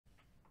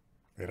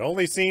It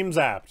only seems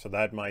apt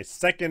that my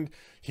second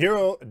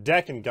hero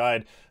deck and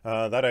guide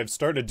that I've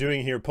started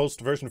doing here post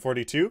version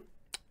 42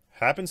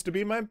 happens to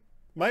be my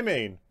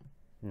main,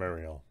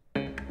 Muriel.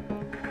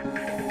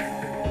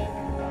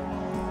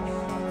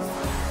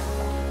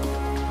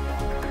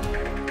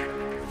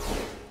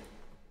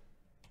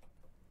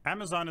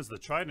 Amazon is the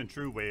tried and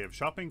true way of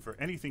shopping for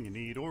anything you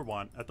need or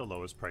want at the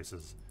lowest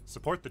prices.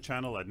 Support the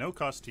channel at no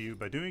cost to you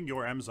by doing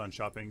your Amazon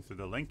shopping through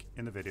the link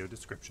in the video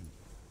description.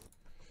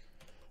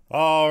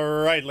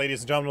 Alright,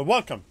 ladies and gentlemen,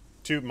 welcome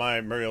to my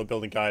Muriel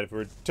building guide.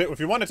 If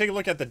you want to take a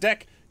look at the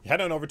deck,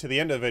 head on over to the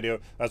end of the video.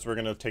 That's where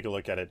we're going to take a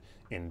look at it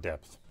in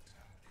depth.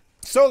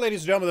 So,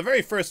 ladies and gentlemen, the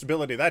very first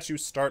ability that you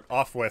start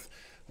off with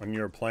when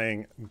you're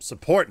playing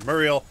support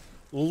Muriel,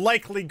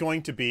 likely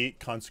going to be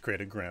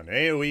Consecrated Ground.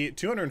 AoE,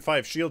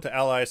 205 shield to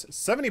allies,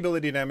 70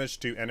 ability damage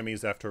to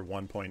enemies after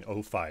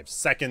 1.05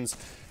 seconds.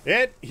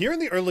 It, here in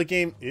the early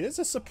game, is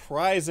a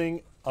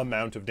surprising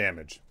amount of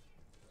damage.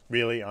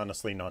 Really,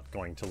 honestly, not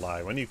going to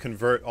lie. When you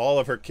convert all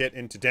of her kit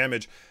into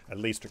damage, at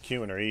least her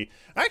Q and her E,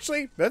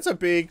 actually, that's a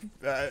big,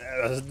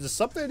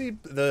 something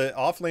the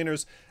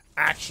offlaners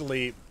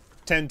actually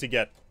tend to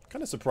get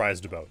kind of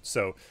surprised about.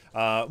 So,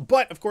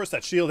 but of course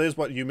that shield is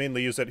what you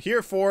mainly use it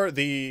here for.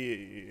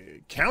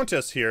 The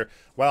Countess here,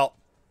 well,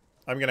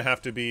 I'm gonna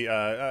have to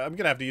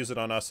use it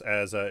on us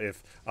as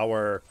if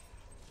our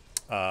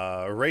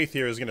Wraith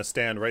here is gonna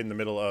stand right in the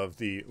middle of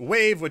the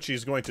wave, which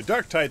he's going to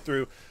Dark Tide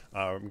through.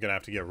 I'm gonna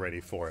have to get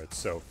ready for it.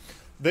 So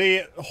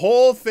the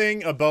whole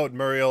thing about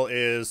Muriel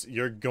is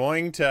you're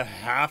going to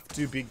have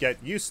to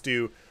get used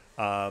to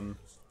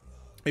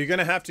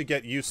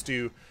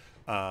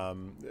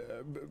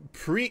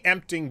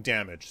preempting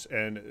damage,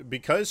 and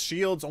because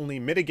shields only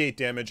mitigate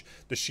damage,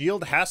 the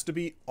shield has to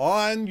be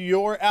on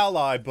your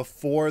ally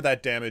before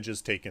that damage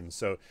is taken.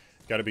 So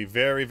got to be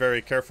very,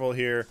 very careful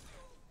here,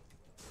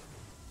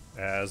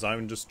 as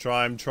I'm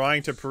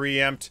trying to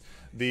preempt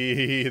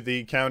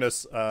the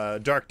Countess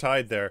Dark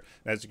Tide there.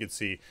 As you can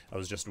see, I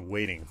was just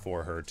waiting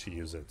for her to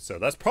use it. So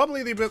that's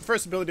probably the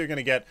first ability you're going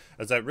to get,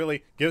 as that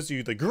really gives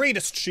you the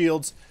greatest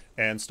shields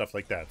and stuff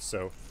like that.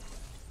 So,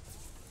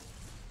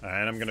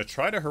 and I'm going to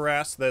try to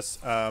harass this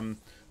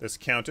this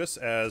Countess,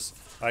 as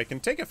I can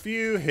take a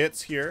few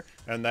hits here,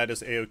 and that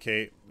is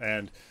a-okay.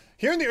 And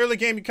here in the early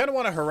game, you kind of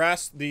want to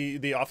harass the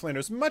offlaner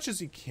as much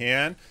as you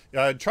can.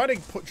 Try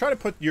to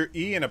put your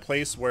E in a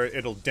place where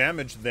it'll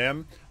damage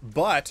them,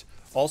 but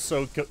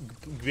also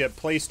get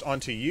placed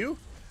onto you.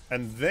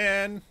 And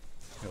then,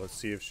 let's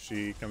see if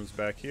she comes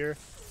back here.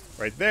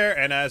 Right there,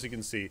 and as you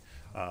can see,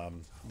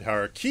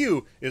 her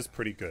Q is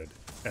pretty good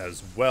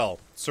as well.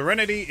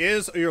 Serenity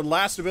is your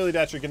last ability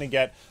that you're going to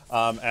get,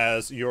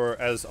 as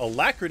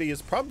Alacrity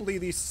is probably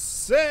the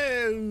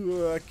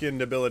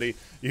second ability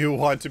you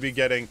want to be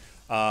getting.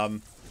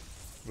 Ooh,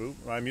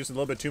 I'm using a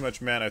little bit too much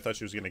mana. I thought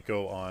she was going to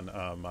go on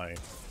my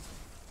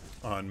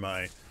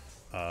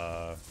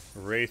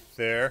Wraith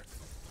there.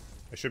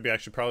 I should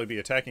actually probably be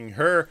attacking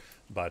her,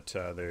 but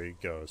there you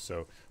go.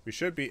 So we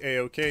should be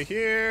a-okay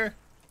here.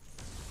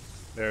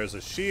 There's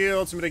a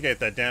shield to mitigate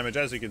that damage.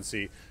 As you can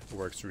see, it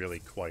works really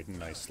quite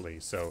nicely.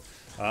 So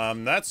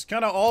that's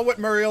kind of all what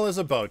Muriel is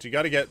about. You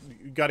got to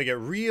get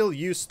real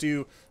used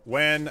to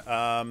when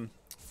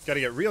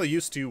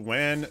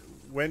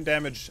when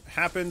damage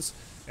happens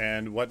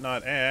and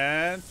whatnot.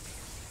 And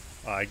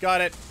I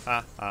got it.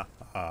 Ha ha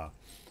ha.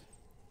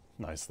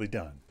 Nicely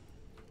done.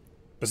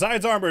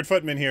 Besides Armored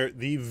Footman here,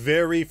 the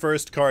very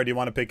first card you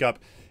want to pick up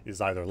is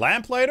either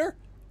Lamplighter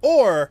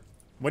or,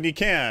 when you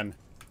can,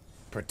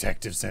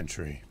 Protective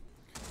Sentry.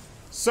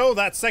 So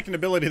that second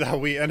ability that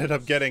we ended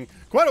up getting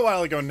quite a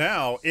while ago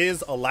now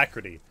is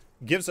Alacrity.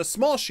 Gives a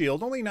small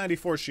shield, only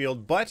 94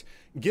 shield, but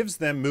gives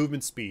them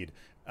movement speed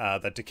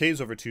that decays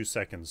over 2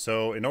 seconds.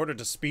 So in order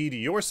to speed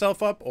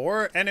yourself up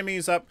or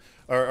enemies up,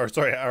 or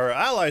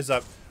allies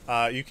up,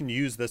 you can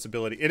use this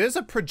ability. It is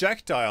a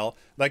projectile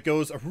that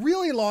goes a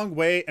really long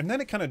way, and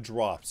then it kind of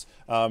drops.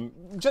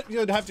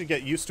 You'd have to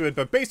get used to it,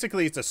 but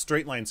basically it's a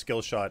straight line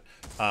skill shot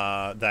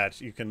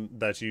that you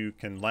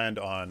can land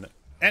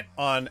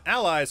on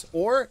allies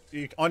or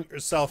on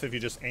yourself if you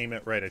just aim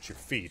it right at your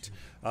feet.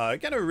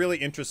 Again, a really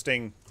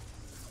interesting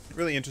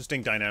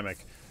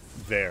dynamic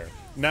there.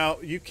 Now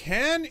you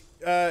can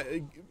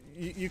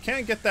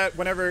get that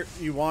whenever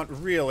you want,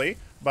 really,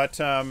 but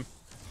oh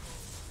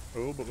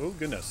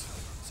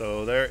goodness.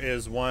 So there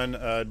is one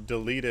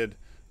deleted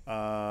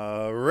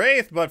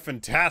Wraith, but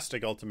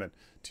fantastic ultimate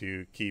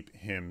to keep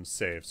him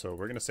safe. So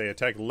we're going to say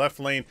attack left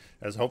lane,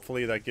 as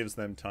hopefully that gives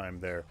them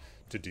time there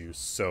to do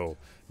so.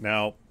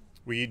 Now,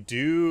 we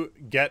do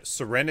get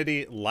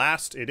Serenity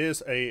last. It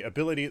is a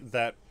ability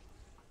that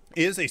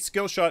is a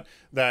skill shot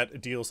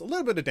that deals a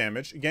little bit of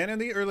damage. Again, in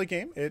the early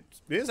game, it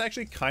is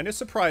actually kind of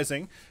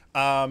surprising,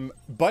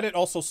 but it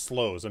also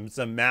slows. It's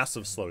a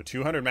massive slow.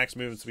 200 max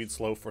movement speed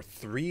slow for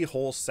 3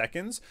 whole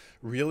seconds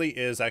really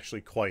is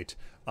actually quite,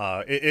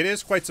 it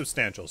is quite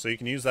substantial. So you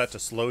can use that to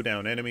slow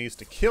down enemies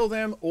to kill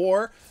them,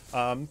 or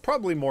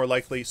probably more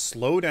likely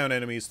slow down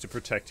enemies to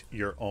protect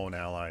your own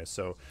allies.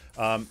 So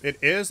it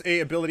is a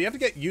ability you have to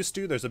get used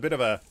to. There's a bit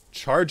of a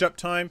charge up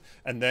time,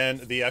 and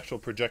then the actual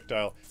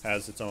projectile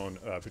has its own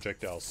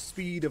projectile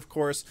speed, of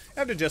course. You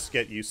have to just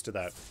get used to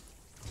that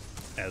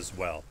as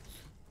well.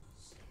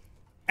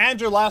 And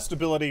your last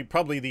ability,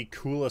 probably the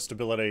coolest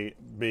ability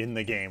in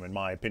the game, in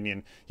my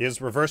opinion,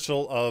 is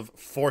Reversal of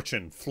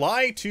Fortune.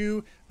 Fly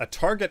to a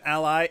target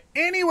ally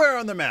anywhere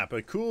on the map.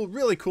 A cool,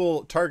 really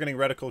cool targeting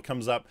reticle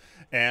comes up,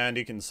 and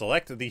you can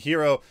select the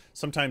hero.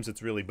 Sometimes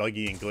it's really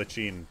buggy and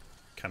glitchy and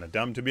kind of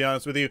dumb, to be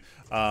honest with you,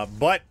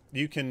 but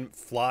you can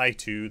fly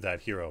to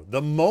that hero.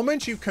 The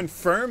moment you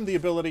confirm the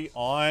ability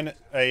on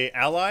a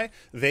ally,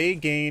 they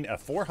gain a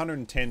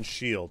 410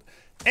 shield.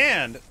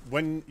 And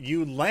when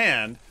you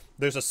land,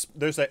 there's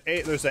a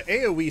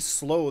AoE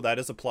slow that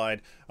is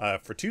applied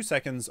for 2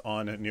 seconds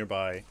on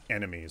nearby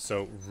enemies.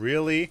 So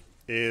really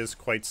is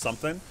quite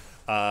something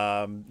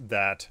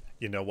that,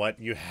 you know what,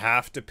 you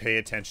have to pay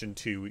attention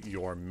to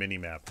your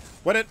minimap.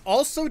 What it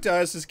also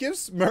does is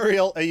gives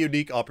Muriel a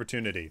unique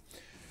opportunity.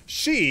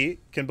 She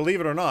can,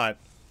 believe it or not,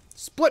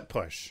 split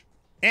push.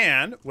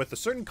 And with a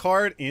certain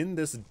card in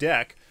this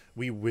deck,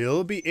 we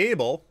will be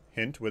able,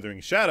 hint, Withering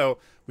Shadow,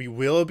 we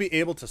will be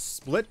able to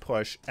split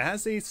push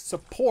as a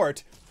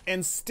support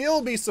and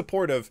still be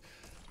supportive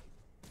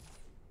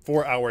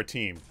for our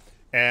team.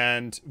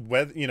 And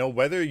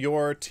whether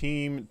your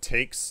team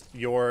takes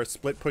your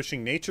split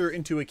pushing nature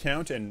into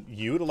account and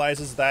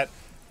utilizes that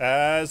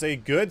as a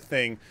good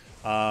thing,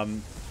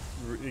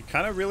 it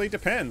kind of really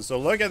depends. So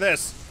look at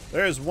this.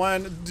 There's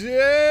one.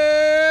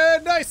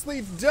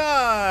 Nicely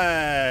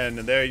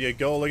done. There you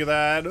go. Look at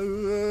that.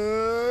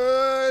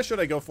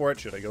 Should I go for it?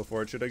 Should I go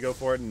for it? Should I go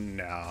for it?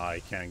 No,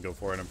 I can't go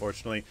for it,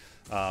 unfortunately.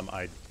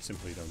 I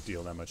simply don't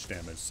deal that much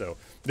damage. So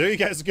there you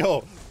guys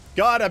go.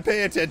 Gotta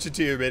pay attention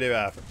to your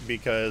minimap,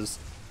 because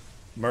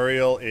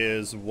Muriel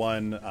is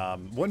one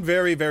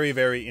very, very,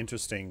 very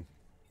interesting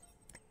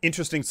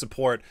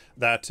support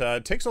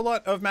that takes a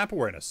lot of map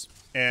awareness,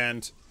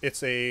 and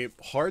it's a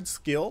hard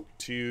skill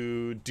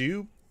to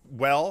do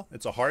well.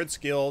 It's a hard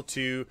skill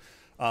to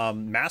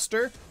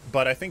master,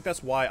 but I think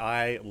that's why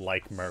I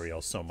like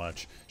Muriel so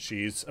much.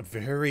 She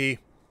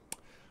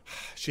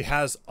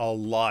has a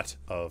lot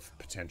of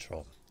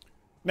potential.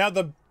 Now,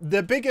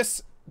 the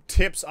biggest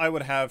tips I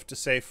would have to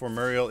say for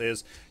Muriel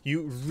is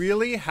you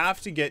really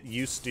have to get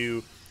used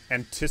to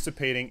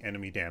anticipating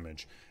enemy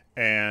damage.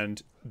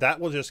 And that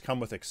will just come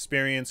with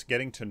experience,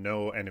 getting to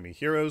know enemy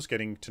heroes,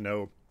 getting to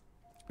know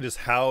just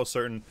how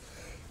certain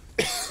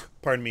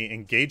pardon me,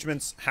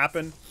 engagements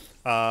happen.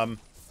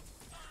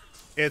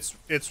 It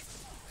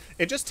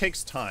just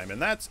takes time,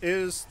 and that's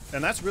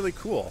really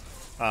cool.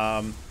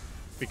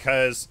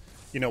 Because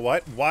you know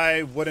what?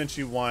 Why wouldn't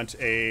you want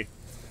a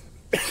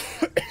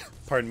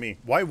pardon me?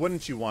 Why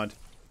wouldn't you want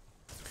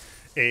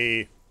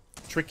a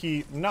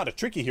not a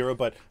tricky hero,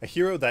 but a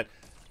hero that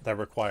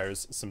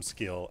requires some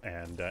skill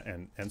and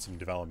some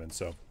development?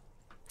 So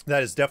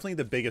that is definitely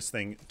the biggest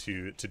thing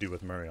to do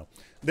with Muriel.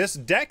 This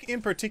deck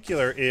in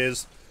particular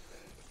is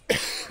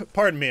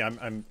pardon me,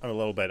 I'm a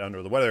little bit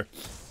under the weather.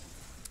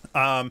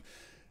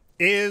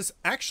 Is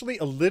actually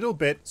a little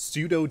bit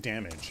pseudo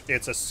damage.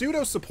 It's a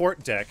pseudo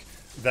support deck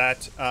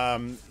that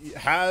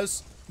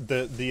has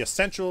the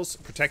essentials,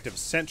 protective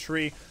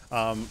sentry,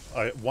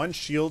 one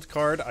shield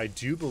card, I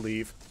do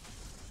believe,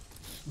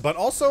 but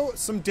also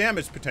some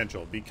damage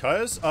potential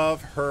because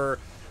of her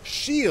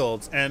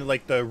shields and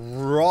like the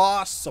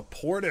raw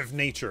supportive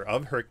nature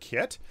of her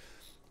kit.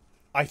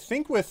 I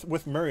think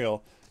with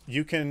Muriel,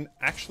 you can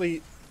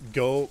actually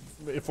go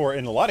for,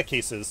 in a lot of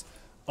cases,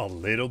 a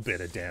little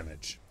bit of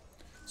damage.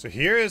 So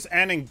here is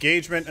an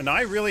engagement, and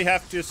I really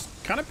have to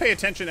just kind of pay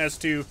attention as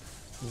to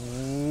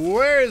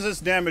where is this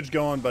damage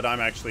going, but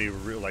I'm actually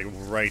like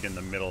right in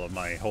the middle of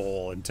my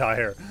whole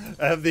entire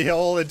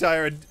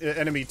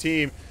enemy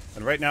team,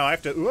 and right now I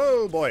have to,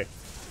 whoa boy.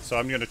 So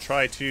I'm gonna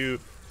try to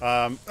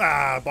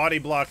body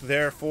block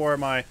there for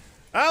my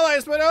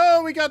allies, but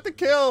oh, we got the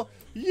kill.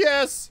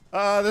 Yes!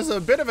 This is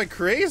a bit of a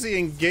crazy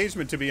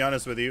engagement, to be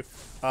honest with you.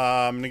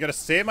 I'm gonna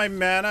save my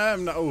mana.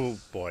 Oh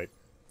boy.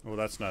 Oh,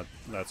 that's not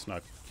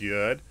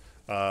good.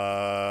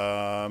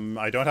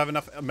 I don't have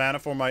enough mana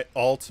for my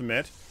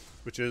ultimate,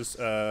 which is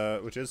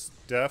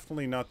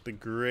definitely not the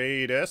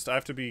greatest. I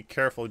have to be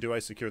careful. Do I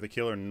secure the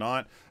kill or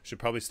not? I should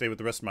probably stay with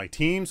the rest of my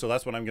team, so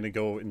that's what I'm gonna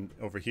go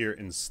over here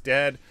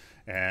instead.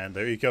 And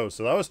there you go.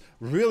 So that was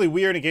really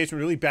weird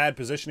engagement, really bad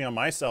positioning on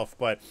myself,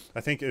 but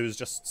I think it was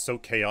just so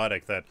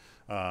chaotic that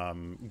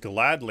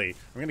gladly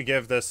I'm going to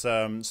give this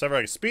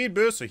Severag a speed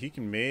boost so he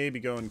can maybe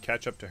go and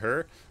catch up to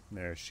her.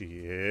 There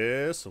she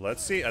is. So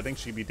let's see. I think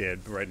she'd be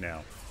dead right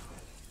now.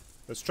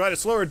 Let's try to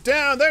slow her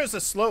down. There's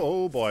a slow.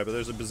 Oh boy, but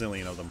there's a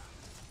bazillion of them.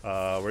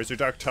 Where's your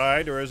Dark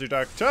Tide? Where's your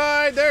Dark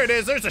Tide? There it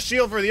is. There's a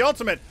shield for the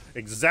ultimate.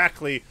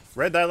 Exactly.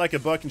 Read that like a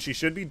book, and she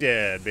should be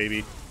dead,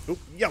 baby. Oop,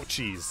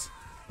 youchies.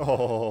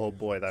 Oh,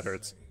 boy, that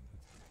hurts.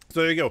 So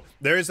there you go.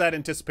 There's that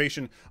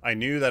anticipation. I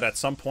knew that at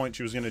some point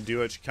she was going to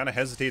do it. She kind of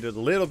hesitated a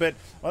little bit.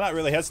 Well, not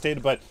really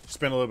hesitated, but she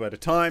spent a little bit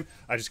of time.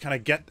 I just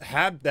kind of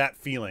had that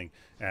feeling.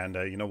 And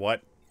you know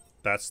what?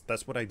 That's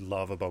what I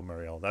love about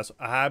Muriel. That's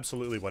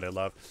absolutely what I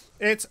love.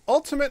 It's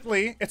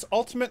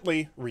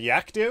ultimately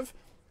reactive,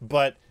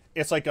 but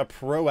it's like a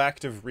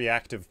proactive,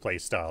 reactive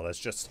playstyle. That's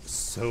just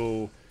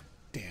so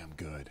damn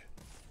good.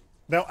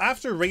 Now,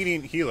 after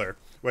Radiant Healer,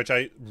 which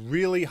I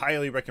really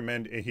highly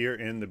recommend here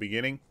in the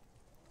beginning,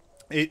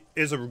 it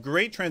is a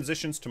great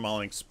transitions to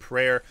Malink's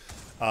Prayer,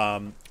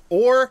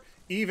 or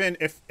even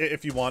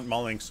if you want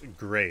Malink's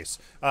Grace.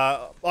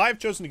 I've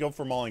chosen to go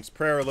for Malink's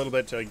Prayer a little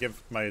bit to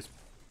give my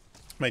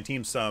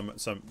team some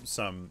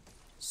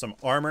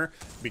armor,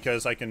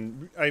 because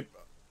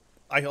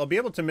I'll be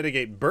able to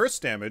mitigate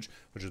burst damage,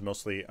 which is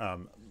mostly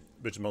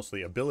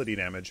ability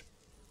damage,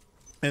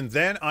 and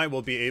then I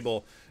will be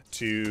able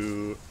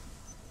to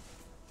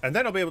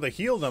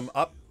heal them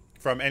up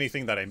from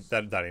anything that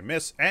I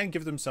miss, and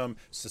give them some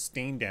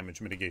sustained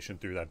damage mitigation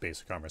through that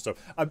basic armor. So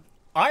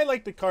I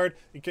like the card.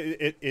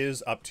 It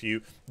is up to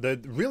you. The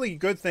really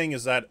good thing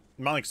is that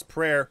Malink's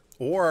Prayer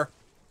or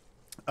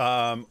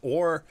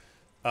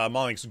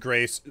Malink's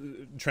Grace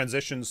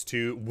transitions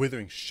to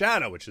Withering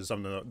Shadow, which is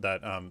something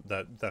that I'm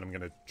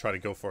going to try to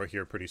go for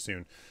here pretty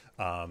soon.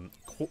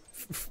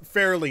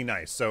 Fairly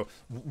nice. So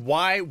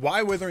why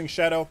Withering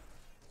Shadow?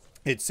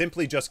 It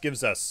simply just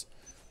gives us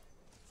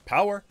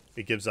power.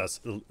 It gives us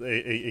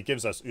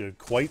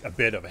quite a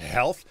bit of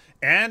health,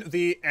 and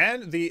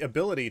the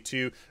ability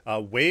to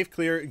wave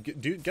clear,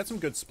 get some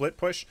good split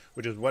push,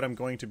 which is what I'm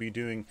going to be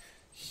doing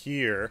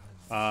here,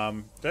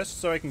 just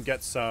so I can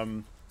get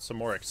some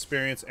more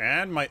experience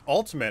and my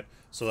ultimate,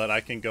 so that I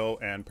can go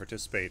and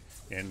participate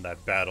in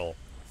that battle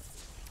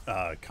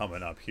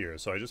coming up here.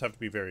 So I just have to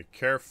be very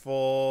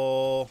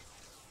careful.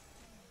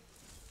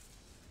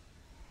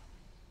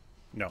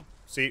 No,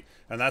 see,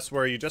 and that's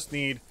where you just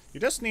need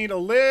a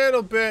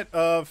little bit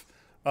of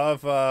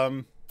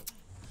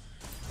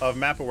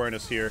map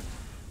awareness here,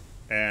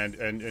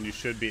 and you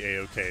should be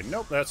a-okay.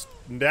 Nope,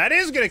 that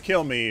is gonna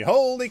kill me.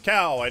 Holy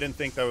cow! I didn't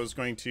think that was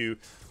going to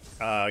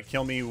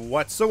kill me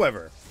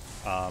whatsoever.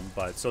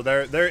 But so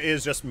there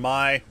is just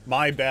my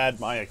bad,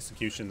 my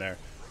execution there.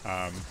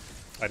 I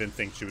didn't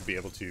think she would be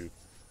able to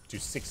do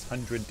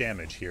 600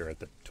 damage here at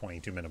the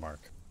 22-minute mark.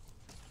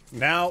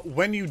 Now,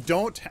 when you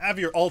don't have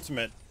your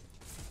ultimate,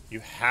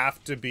 you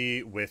have to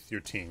be with your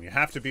team. You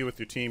have to be with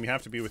your team. You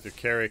have to be with your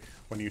carry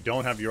when you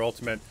don't have your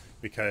ultimate,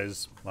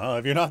 because, well,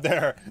 if you're not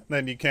there,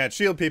 then you can't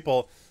shield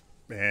people,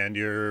 and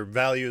your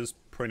value is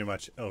pretty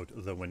much out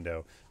the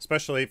window.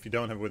 Especially if you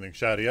don't have Withering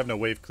Shadow. You have no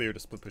wave clear to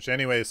split push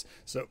anyways,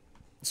 so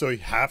you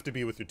have to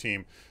be with your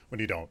team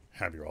when you don't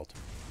have your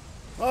ultimate.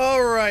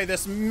 Alright,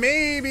 this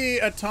may be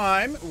a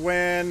time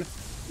when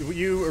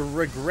you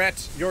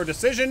regret your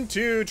decision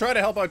to try to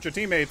help out your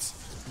teammates.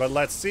 But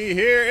let's see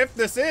here if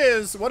this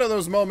is one of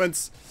those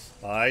moments.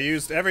 I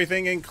used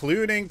everything,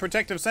 including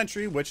Protective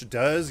Sentry, which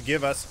does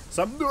give us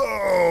some...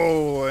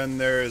 Oh!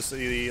 And there's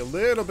a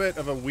little bit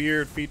of a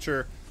weird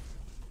feature.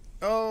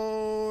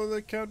 Oh,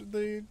 the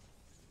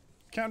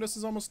Countess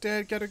is almost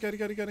dead. Get him.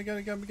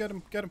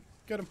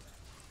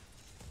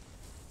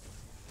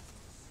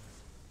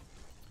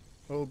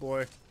 Oh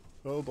boy.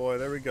 Oh boy,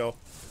 there we go.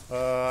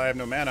 I have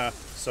no mana,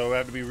 so I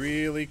have to be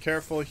really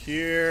careful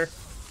here.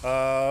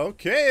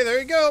 Okay, there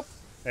you go.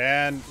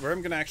 And where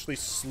I'm gonna actually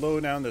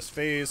slow down this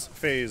phase.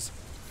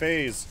 Jeez,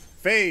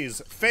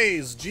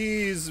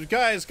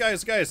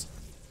 guys.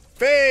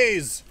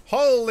 Phase!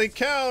 Holy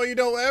cow, you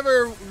don't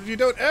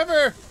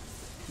ever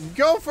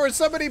go for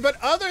somebody but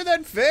other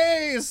than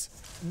Phase!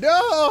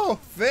 No!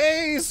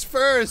 Phase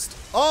first!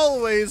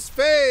 Always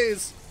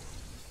Phase!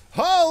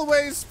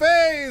 Always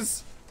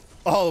Phase!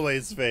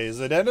 Always Phase.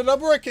 It ended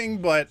up working,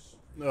 but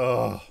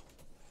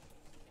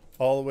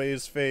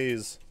always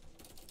Phase.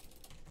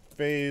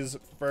 Phase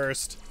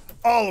first.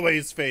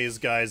 Always Phase,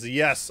 guys.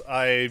 Yes,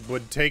 I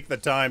would take the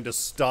time to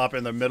stop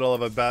in the middle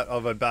of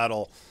a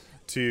battle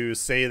to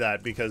say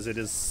that, because it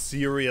is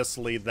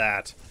seriously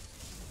that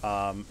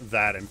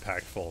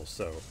impactful.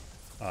 So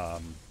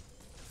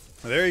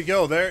there you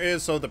go. There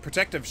is, so the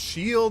protective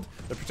shield,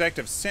 the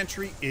protective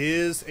sentry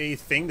is a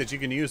thing that you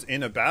can use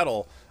in a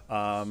battle.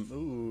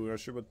 Ooh,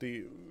 not sure what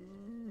the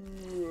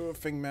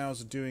Fing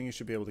Mao's doing. You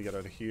should be able to get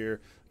out of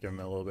here. Give him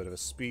a little bit of a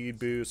speed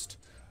boost.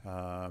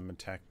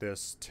 Attack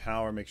this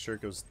tower, make sure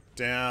it goes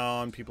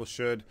down. People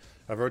should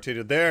have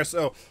rotated there.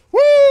 So,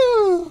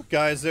 woo!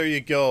 Guys, there you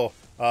go.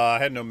 I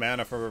had no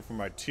mana for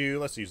my 2.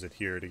 Let's use it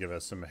here to give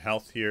us some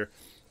health here.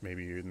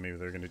 Maybe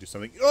they're going to do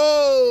something.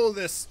 Oh,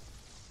 this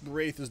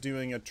Wraith is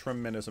doing a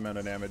tremendous amount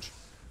of damage.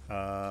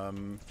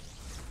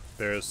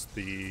 There's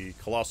the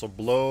Colossal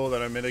Blow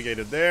that I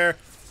mitigated there.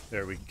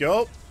 There we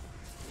go.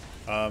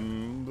 Oh,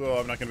 I'm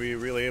not going to be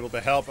really able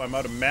to help. I'm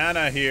out of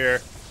mana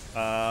here.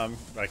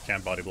 I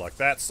can't body block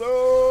that,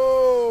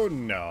 so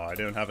no, I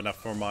don't have enough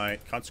for my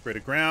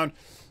consecrated ground.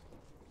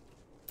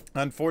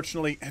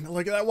 Unfortunately, and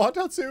look at that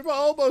Watatsuba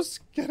almost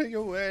getting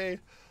away.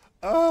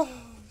 Oh,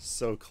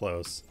 so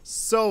close.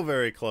 So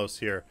very close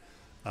here.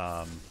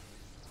 Oh,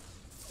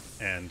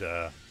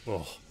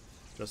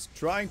 just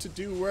trying to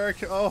do work.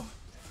 Oh,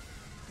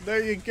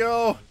 there you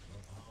go.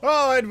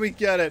 Oh, and we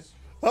get it.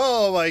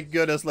 Oh my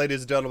goodness,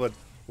 ladies and gentlemen.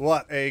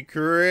 What a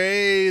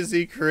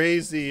crazy,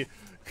 crazy,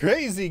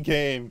 crazy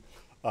game.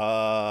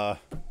 Got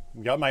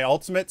my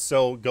ultimate,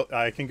 so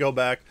I can go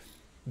back.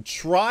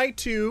 Try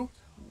to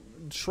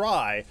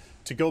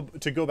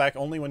go back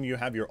only when you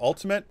have your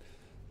ultimate.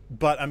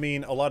 But I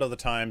mean, a lot of the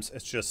times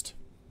it's just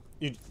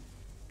you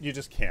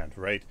just can't,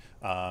 right?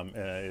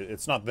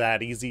 It's not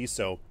that easy,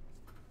 so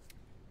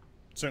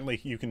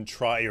certainly you can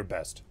try your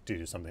best to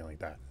do something like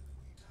that.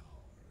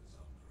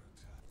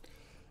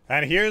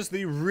 And here's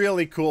the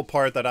really cool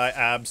part that I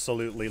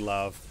absolutely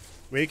love.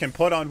 We can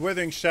put on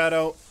Withering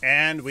Shadow,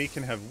 and we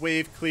can have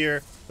Wave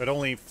Clear that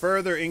only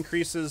further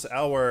increases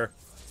our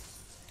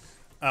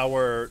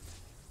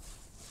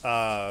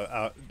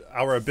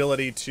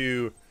ability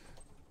to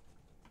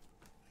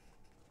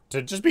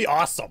just be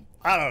awesome.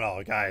 I don't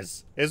know,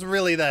 guys. It's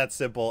really that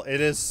simple. It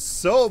is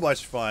so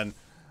much fun.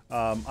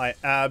 I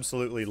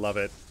absolutely love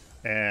it,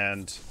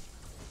 and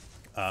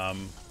I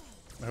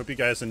hope you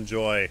guys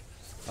enjoy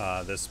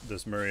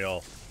this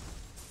Muriel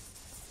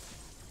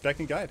deck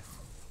and guide.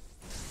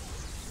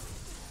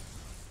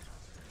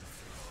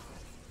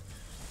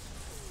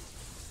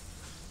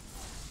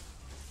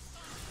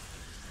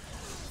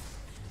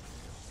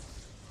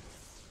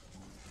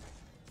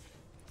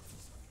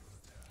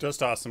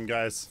 Just awesome,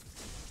 guys.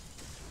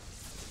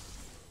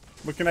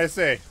 What can I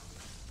say?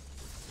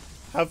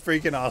 How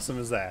freaking awesome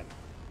is that?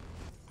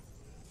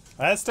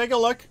 Let's take a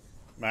look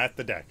at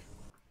the deck.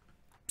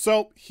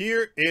 So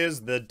here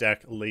is the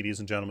deck, ladies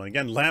and gentlemen.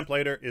 Again,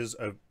 Lamplighter is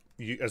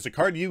a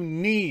card you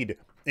need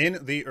in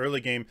the early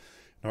game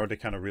in order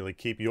to kind of really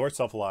keep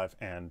yourself alive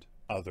and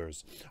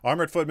others.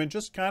 Armored Footman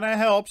just kind of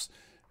helps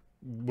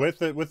with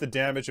the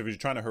damage. If you're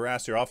trying to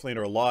harass your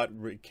offlaner a lot,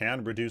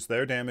 can reduce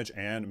their damage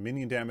and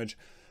minion damage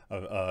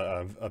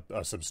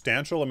a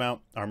substantial amount.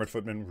 Armored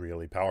Footman,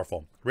 really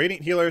powerful.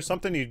 Radiant Healer,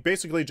 something you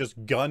basically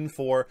just gun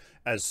for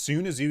as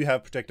soon as you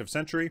have Protective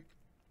Sentry.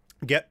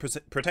 Get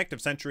Protective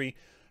Sentry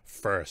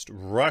first.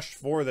 Rush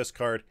for this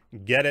card,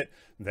 get it,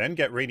 then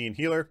get Radiant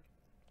Healer.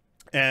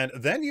 And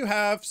then you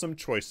have some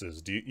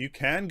choices. You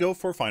can go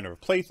for Finder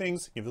of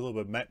Playthings, give a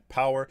little bit of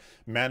power,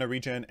 mana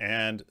regen,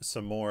 and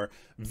some more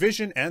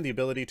vision, and the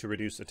ability to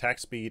reduce attack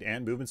speed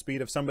and movement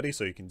speed of somebody,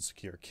 so you can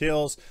secure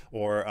kills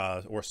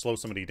or slow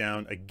somebody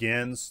down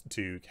again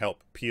to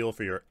help peel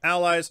for your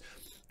allies.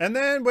 And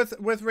then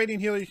with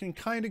Radiant Healer, you can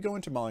kind of go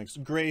into Malign's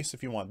Grace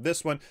if you want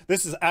this one.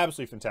 This is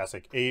absolutely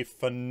fantastic. A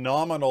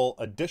phenomenal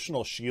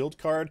additional shield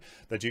card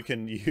that you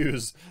can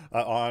use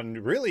on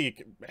really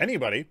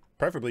anybody,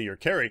 preferably your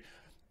carry,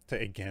 to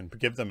again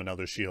give them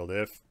another shield.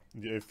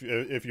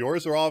 If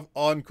yours are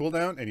on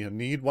cooldown and you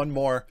need one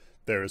more,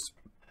 there's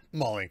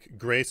Malign's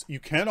Grace.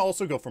 You can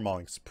also go for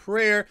Malign's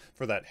Prayer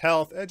for that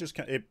health.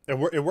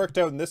 It worked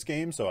out in this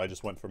game, so I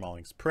just went for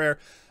Malign's Prayer.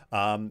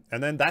 And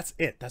then that's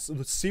it. That's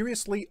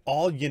seriously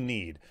all you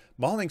need.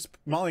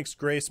 Malign's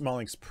Grace,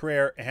 Malign's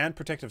Prayer, and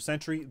Protective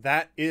Sentry.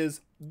 That's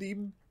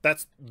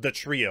the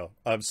trio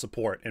of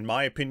support. In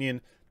my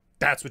opinion,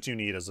 that's what you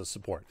need as a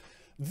support.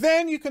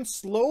 Then you can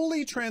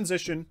slowly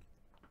transition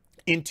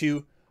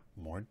into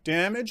more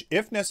damage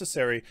if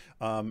necessary,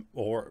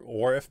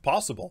 or if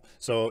possible.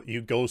 So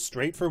you go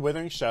straight for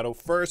Withering Shadow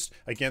first.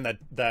 Again,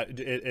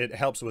 it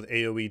helps with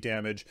AoE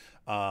damage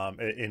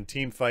in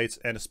team fights,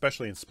 and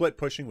especially in split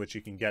pushing, which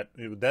you can get.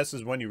 This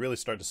is when you really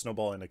start to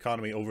snowball an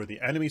economy over the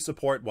enemy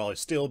support while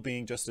it's still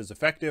being just as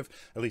effective,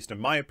 at least in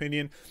my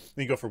opinion.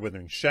 Then you go for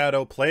Withering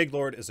Shadow. Plague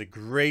Lord is a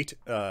great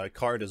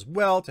card as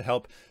well to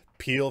help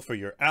peel for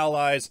your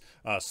allies,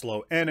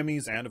 slow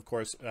enemies, and of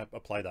course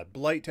apply that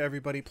blight to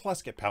everybody,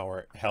 plus get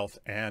power, health,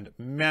 and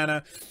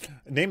mana.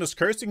 Nameless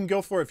Curse you can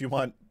go for if you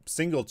want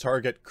single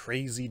target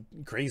crazy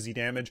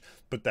damage.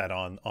 Put that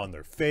on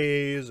their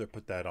phase, or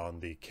put that on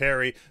the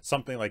carry,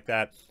 something like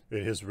that.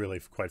 It is really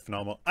quite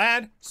phenomenal.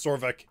 And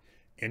Sorvak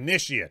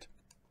Initiate.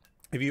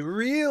 If you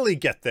really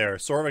get there,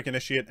 Sorvak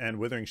Initiate and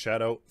Withering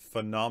Shadow,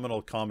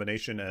 phenomenal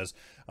combination, as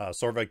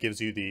Sorvak gives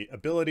you the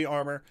ability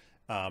armor,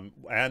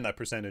 and that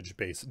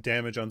percentage-based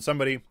damage on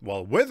somebody,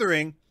 while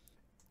Withering,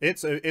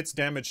 its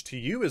damage to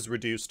you is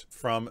reduced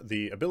from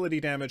the ability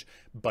damage,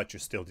 but you're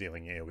still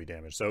dealing AoE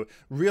damage. So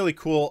really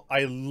cool.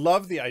 I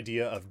love the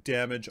idea of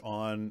damage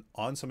on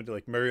somebody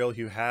like Muriel,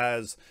 who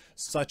has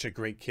such a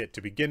great kit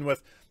to begin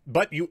with,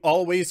 but you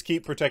always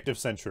keep Protective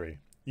Sentry.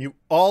 You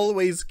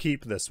always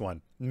keep this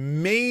one.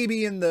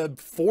 Maybe in the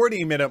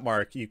 40-minute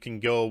mark, you can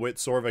go with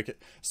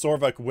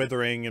Sorvak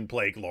Withering and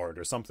Plague Lord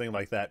or something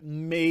like that.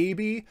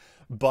 Maybe,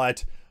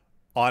 but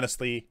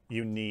honestly,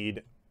 you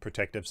need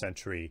Protective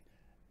Sentry,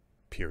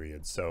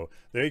 period. So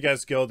there you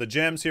guys go. The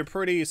gems here,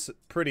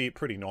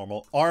 pretty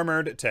normal.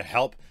 Armored to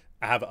help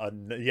have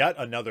yet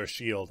another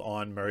shield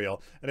on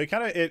Muriel, and it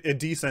kind of it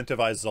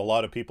decentivizes a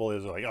lot of people.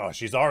 Is like, oh,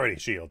 she's already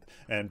shield,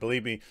 and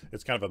believe me,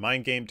 it's kind of a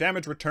mind game.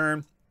 Damage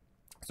return.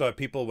 So that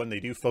people, when they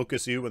do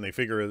focus you, when they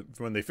figure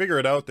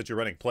it out that you're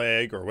running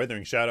Plague or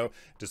Withering Shadow, it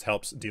just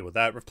helps deal with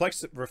that.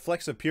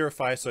 Reflexive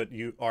Purify, so that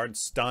you aren't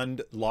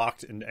stunned,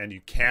 locked, and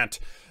you can't,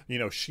 you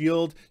know,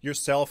 shield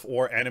yourself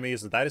or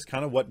enemies. That is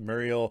kind of what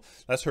Muriel,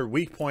 that's her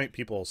weak point.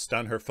 People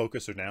stun her,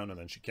 focus her down, and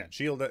then she can't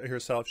shield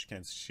herself. She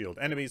can't shield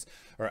enemies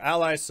or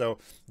allies. So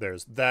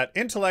there's that.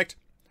 Intellect.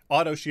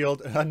 Auto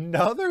shield,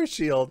 another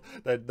shield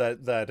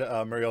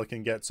that Muriel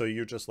can get, so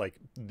you're just like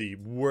the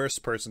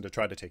worst person to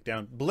try to take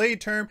down.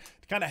 Blade Term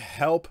to kind of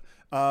help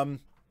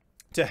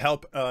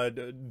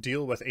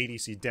deal with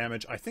ADC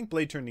damage. I think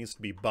Blade Term needs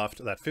to be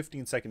buffed. That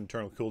 15-second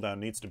internal cooldown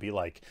needs to be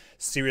like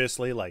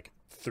seriously like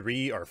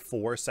 3 or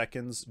 4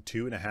 seconds,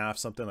 2.5,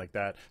 something like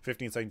that.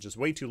 15 seconds is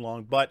way too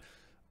long, but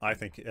I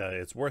think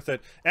it's worth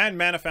it. And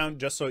Mana Fountain,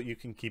 just so you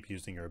can keep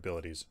using your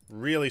abilities.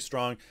 Really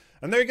strong.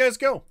 And there you guys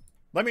go.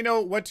 Let me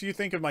know what you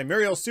think of my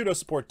Muriel Pseudo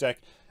support deck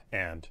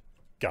and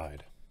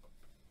guide.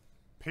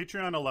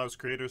 Patreon allows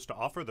creators to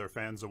offer their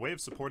fans a way of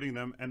supporting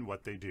them and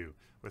what they do.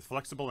 With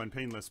flexible and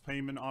painless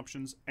payment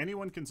options,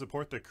 anyone can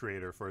support their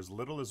creator for as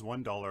little as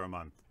 $1 a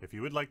month. If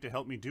you would like to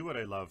help me do what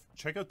I love,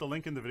 check out the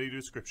link in the video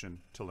description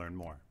to learn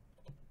more.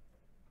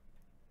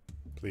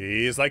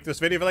 Please like this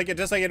video if you like it,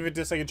 dislike it if you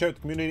dislike it, share it with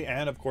the community,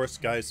 and of course,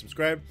 guys,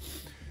 subscribe.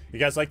 If you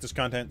guys like this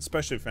content,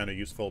 especially if you found it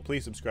useful,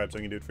 please subscribe so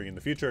I can do it for you in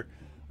the future.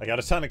 I got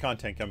a ton of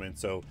content coming,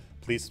 so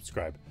please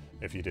subscribe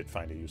if you did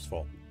find it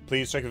useful.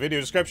 Please check the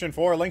video description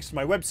for links to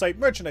my website,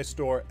 merchandise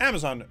store,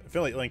 Amazon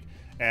affiliate link,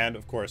 and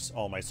of course,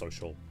 all my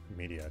social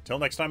media. Till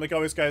next time, like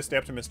always, guys, stay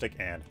optimistic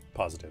and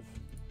positive.